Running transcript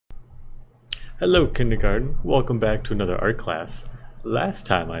Hello kindergarten, welcome back to another art class. Last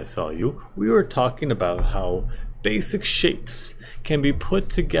time I saw you, we were talking about how basic shapes can be put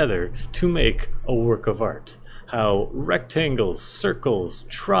together to make a work of art. How rectangles, circles,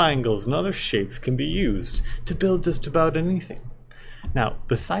 triangles, and other shapes can be used to build just about anything. Now,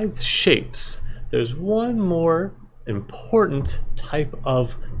 besides shapes, there's one more important type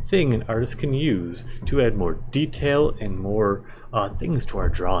of thing an artist can use to add more detail and more things to our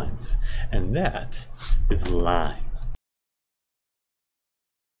drawings, and that is line.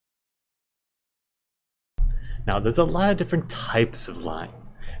 Now, there's a lot of different types of line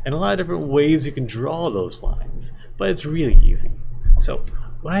and a lot of different ways you can draw those lines, but it's really easy. So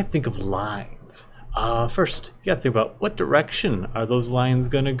when I think of lines, first you gotta think about what direction are those lines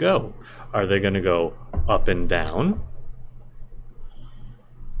gonna go. Are they gonna go up and down?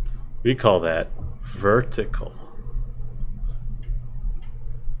 We call that vertical.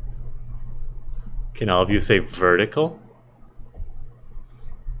 Can all of you say vertical?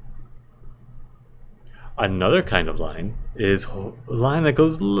 Another kind of line is a line that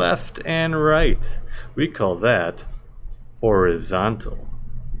goes left and right. We call that horizontal.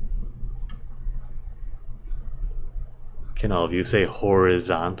 Can all of you say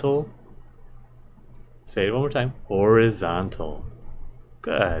horizontal? Say it one more time. Horizontal.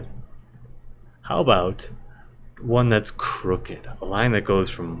 Good. How about one that's crooked? A line that goes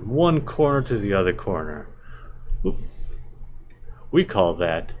from one corner to the other corner. Oop. We call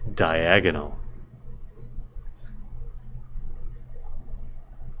that diagonal.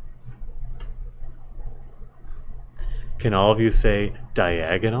 Can all of you say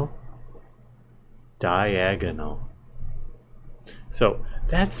diagonal? Diagonal. So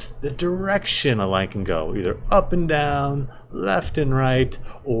that's the direction a line can go, either up and down, left and right,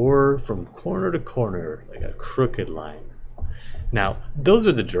 or from corner to corner, like a crooked line. Now, those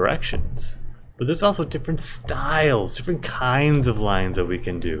are the directions, but there's also different styles, different kinds of lines that we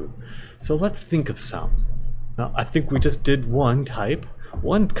can do. So let's think of some. Now, I think we just did one type.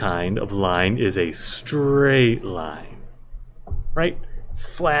 One kind of line is a straight line, right? It's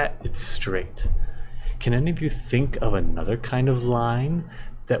flat, it's straight. Can any of you think of another kind of line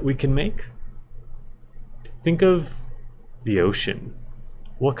that we can make? Think of the ocean.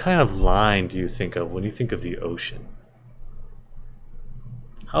 What kind of line do you think of when you think of the ocean?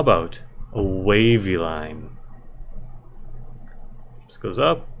 How about a wavy line? Just goes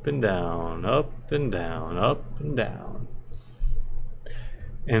up and down, up and down, up and down.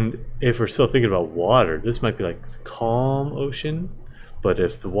 And if we're still thinking about water, this might be like a calm ocean, but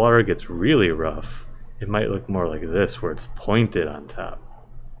if the water gets really rough, it might look more like this, where it's pointed on top.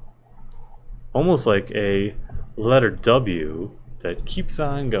 Almost like a letter W that keeps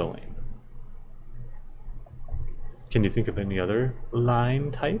on going. Can you think of any other line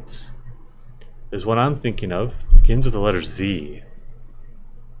types? There's one I'm thinking of, begins with the letter Z.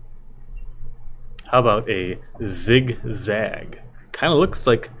 How about a zigzag? Kind of looks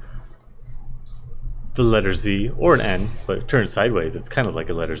like the letter Z or an N, but turned sideways, it's kind of like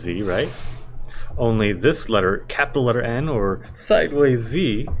a letter Z, right? Only this letter, capital letter N or sideways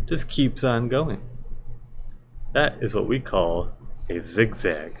Z, just keeps on going. That is what we call a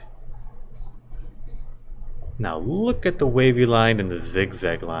zigzag. Now look at the wavy line and the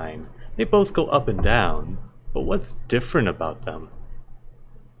zigzag line. They both go up and down, but what's different about them?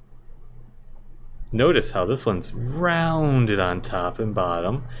 Notice how this one's rounded on top and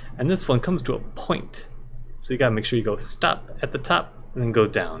bottom, and this one comes to a point. So you gotta make sure you go stop at the top and then go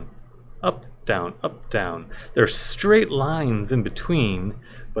down. Up, down, up, down. There are straight lines in between,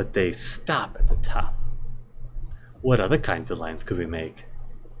 but they stop at the top. What other kinds of lines could we make?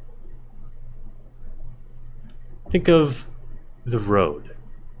 Think of the road.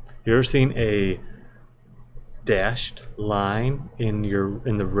 You ever seen a dashed line in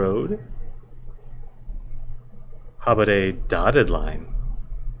the road? How about a dotted line?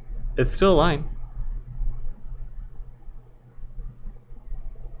 It's still a line.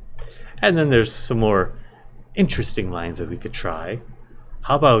 And then there's some more interesting lines that we could try.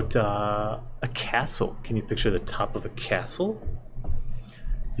 How about a castle? Can you picture the top of a castle?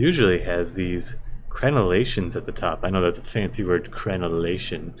 Usually has these crenellations at the top. I know that's a fancy word,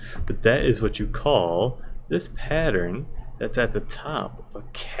 crenellation, but that is what you call this pattern that's at the top of a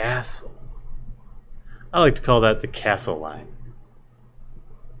castle. I like to call that the castle line.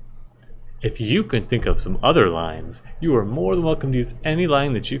 If you can think of some other lines, you are more than welcome to use any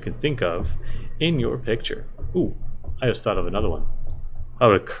line that you can think of in your picture. Ooh, I just thought of another one. How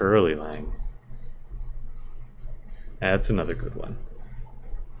about a curly line? That's another good one.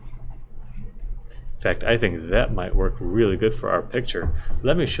 In fact, I think that might work really good for our picture.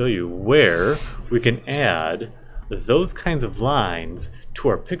 Let me show you where we can add those kinds of lines to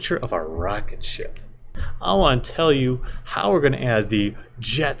our picture of our rocket ship. I want to tell you how we're going to add the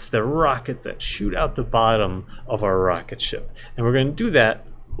jets, the rockets that shoot out the bottom of our rocket ship. And we're going to do that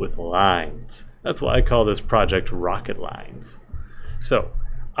with lines. That's why I call this project Rocket Lines. So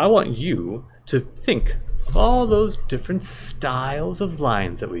I want you to think of all those different styles of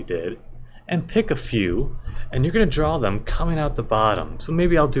lines that we did and pick a few, and you're going to draw them coming out the bottom. So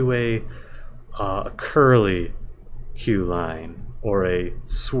maybe I'll do a curly Q line or a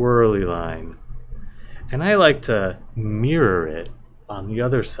swirly line. And I like to mirror it on the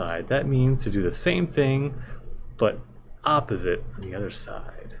other side. That means to do the same thing, but opposite on the other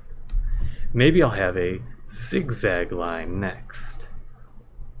side. Maybe I'll have a zigzag line next.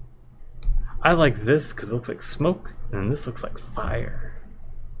 I like this because it looks like smoke, and this looks like fire.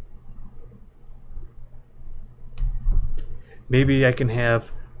 Maybe I can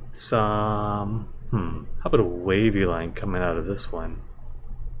have some, how about a wavy line coming out of this one?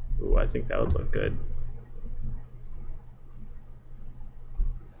 Ooh, I think that would look good.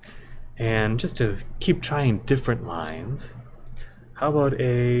 And just to keep trying different lines, how about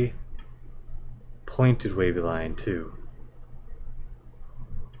a pointed wavy line too?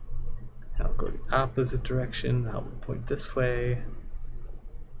 And I'll go the opposite direction. I'll point this way.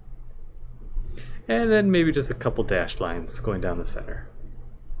 And then maybe just a couple dashed lines going down the center.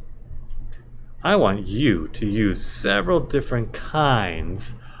 I want you to use several different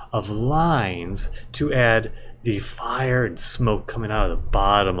kinds of lines to add the fire and smoke coming out of the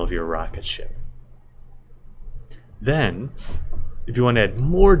bottom of your rocket ship. Then, if you want to add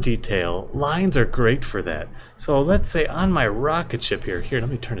more detail, lines are great for that. So let's say on my rocket ship here, let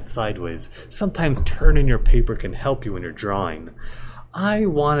me turn it sideways. Sometimes turning your paper can help you when you're drawing. I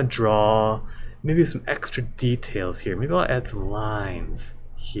want to draw maybe some extra details here. Maybe I'll add some lines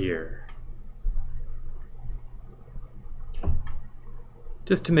here,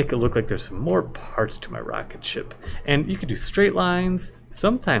 just to make it look like there's some more parts to my rocket ship. And you could do straight lines.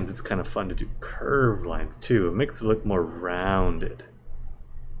 Sometimes it's kind of fun to do curved lines too. It makes it look more rounded.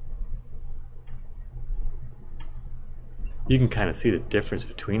 You can kind of see the difference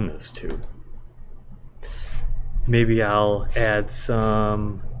between those two. Maybe I'll add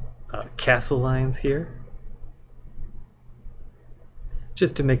some castle lines here,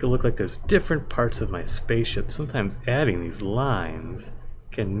 just to make it look like there's different parts of my spaceship. Sometimes adding these lines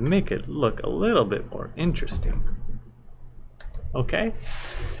can make it look a little bit more interesting. Okay,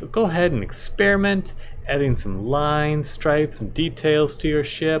 so go ahead and experiment, adding some lines, stripes, and details to your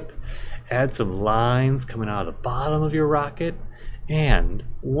ship. Add some lines coming out of the bottom of your rocket. And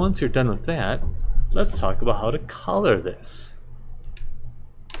once you're done with that, let's talk about how to color this.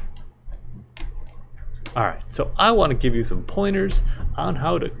 Alright, so I want to give you some pointers on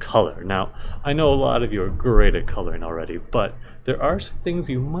how to color. Now, I know a lot of you are great at coloring already, but there are some things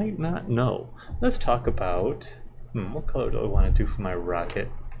you might not know. Let's talk about, what color do I want to do for my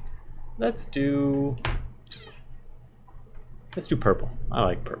rocket? Let's do purple. I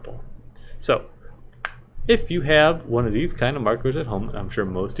like purple. So, if you have one of these kind of markers at home, and I'm sure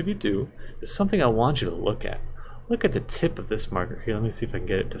most of you do, there's something I want you to look at. Look at the tip of this marker here. Let me see if I can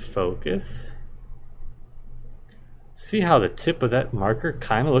get it to focus. See how the tip of that marker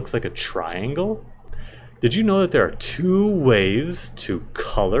kind of looks like a triangle? Did you know that there are two ways to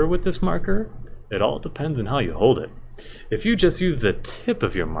color with this marker? It all depends on how you hold it. If you just use the tip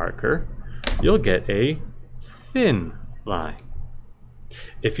of your marker, you'll get a thin line.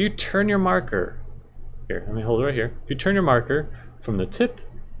 If you turn your marker, here, let me hold it right here. If you turn your marker from the tip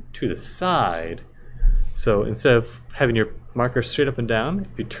to the side, so instead of having your marker straight up and down,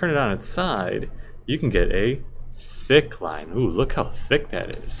 if you turn it on its side, you can get a thick line. Ooh, look how thick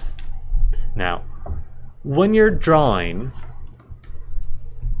that is. Now, when you're drawing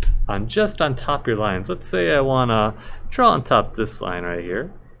just on top of your lines, let's say I want to draw on top this line right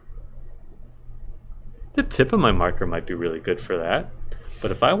here. The tip of my marker might be really good for that.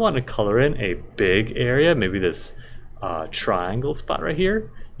 But if I want to color in a big area, maybe this triangle spot right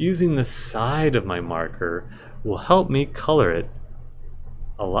here, using the side of my marker will help me color it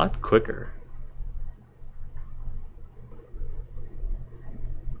a lot quicker.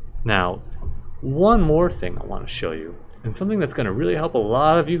 Now, one more thing I want to show you, and something that's going to really help a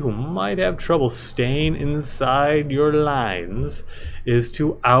lot of you who might have trouble staying inside your lines, is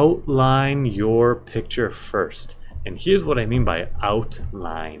to outline your picture first. And here's what I mean by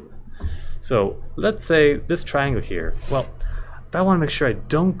outline. So let's say this triangle here, well, if I want to make sure I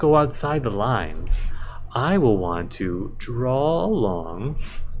don't go outside the lines, I will want to draw along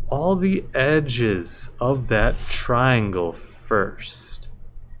all the edges of that triangle first.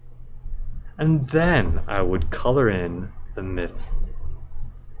 And then I would color in the middle.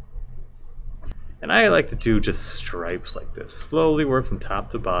 And I like to do just stripes like this. Slowly work from top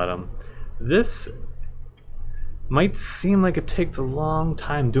to bottom. This might seem like it takes a long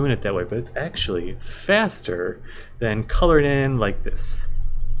time doing it that way, but it's actually faster than coloring in like this.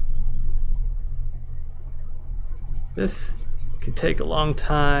 This can take a long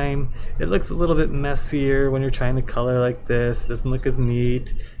time. It looks a little bit messier when you're trying to color like this. It doesn't look as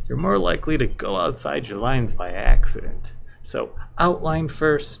neat. You're more likely to go outside your lines by accident. So outline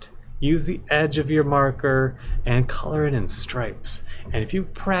first, use the edge of your marker, and color it in stripes. And if you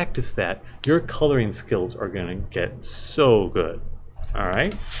practice that, your coloring skills are gonna get so good. All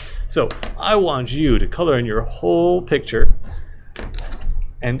right? So I want you to color in your whole picture.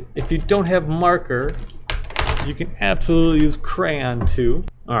 And if you don't have marker, you can absolutely use crayon too.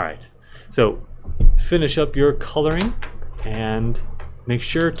 All right, so finish up your coloring and make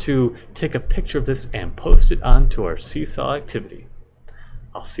sure to take a picture of this and post it onto our Seesaw activity.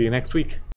 I'll see you next week.